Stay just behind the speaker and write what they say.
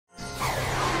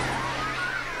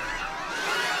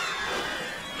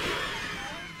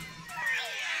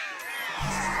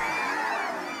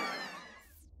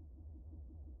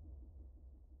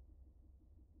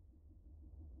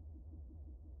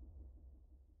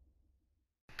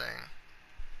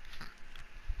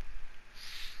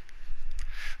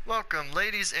Welcome,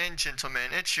 ladies and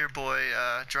gentlemen. It's your boy,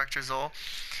 Director Zol.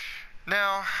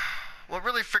 Now, what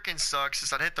really freaking sucks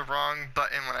is I hit the wrong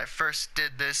button when I first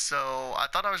did this, so I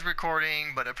thought I was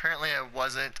recording, but apparently I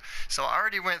wasn't. So I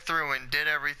already went through and did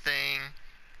everything.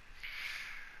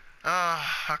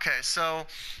 Okay, so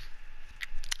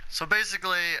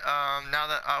basically, now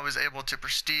that I was able to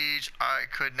prestige, I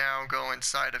could now go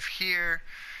inside of here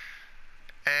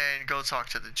and go talk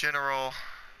to the general,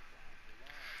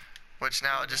 which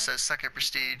now it just says second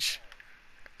prestige,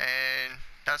 and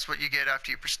that's what you get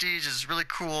after you prestige. Is really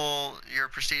cool, your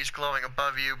prestige glowing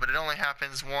above you, but it only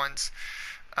happens once.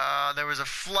 There was a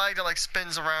flag that like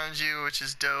spins around you, which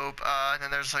is dope, and then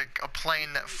there's like a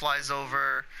plane that flies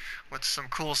over with some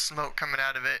cool smoke coming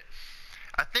out of it.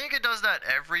 I think it does that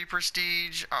every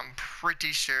prestige, I'm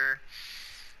pretty sure.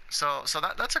 So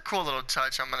that's a cool little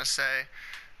touch, I'm gonna say.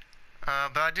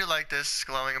 But I do like this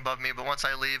glowing above me, but once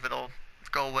I leave, it'll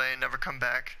go away and never come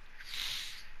back.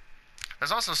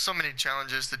 There's also so many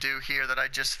challenges to do here that I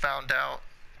just found out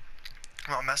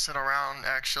while messing around,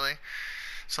 actually.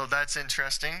 So that's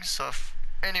interesting. So if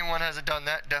anyone hasn't done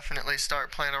that, definitely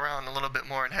start playing around a little bit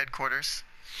more in headquarters.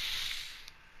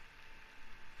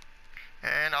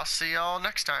 And I'll see y'all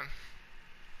next time.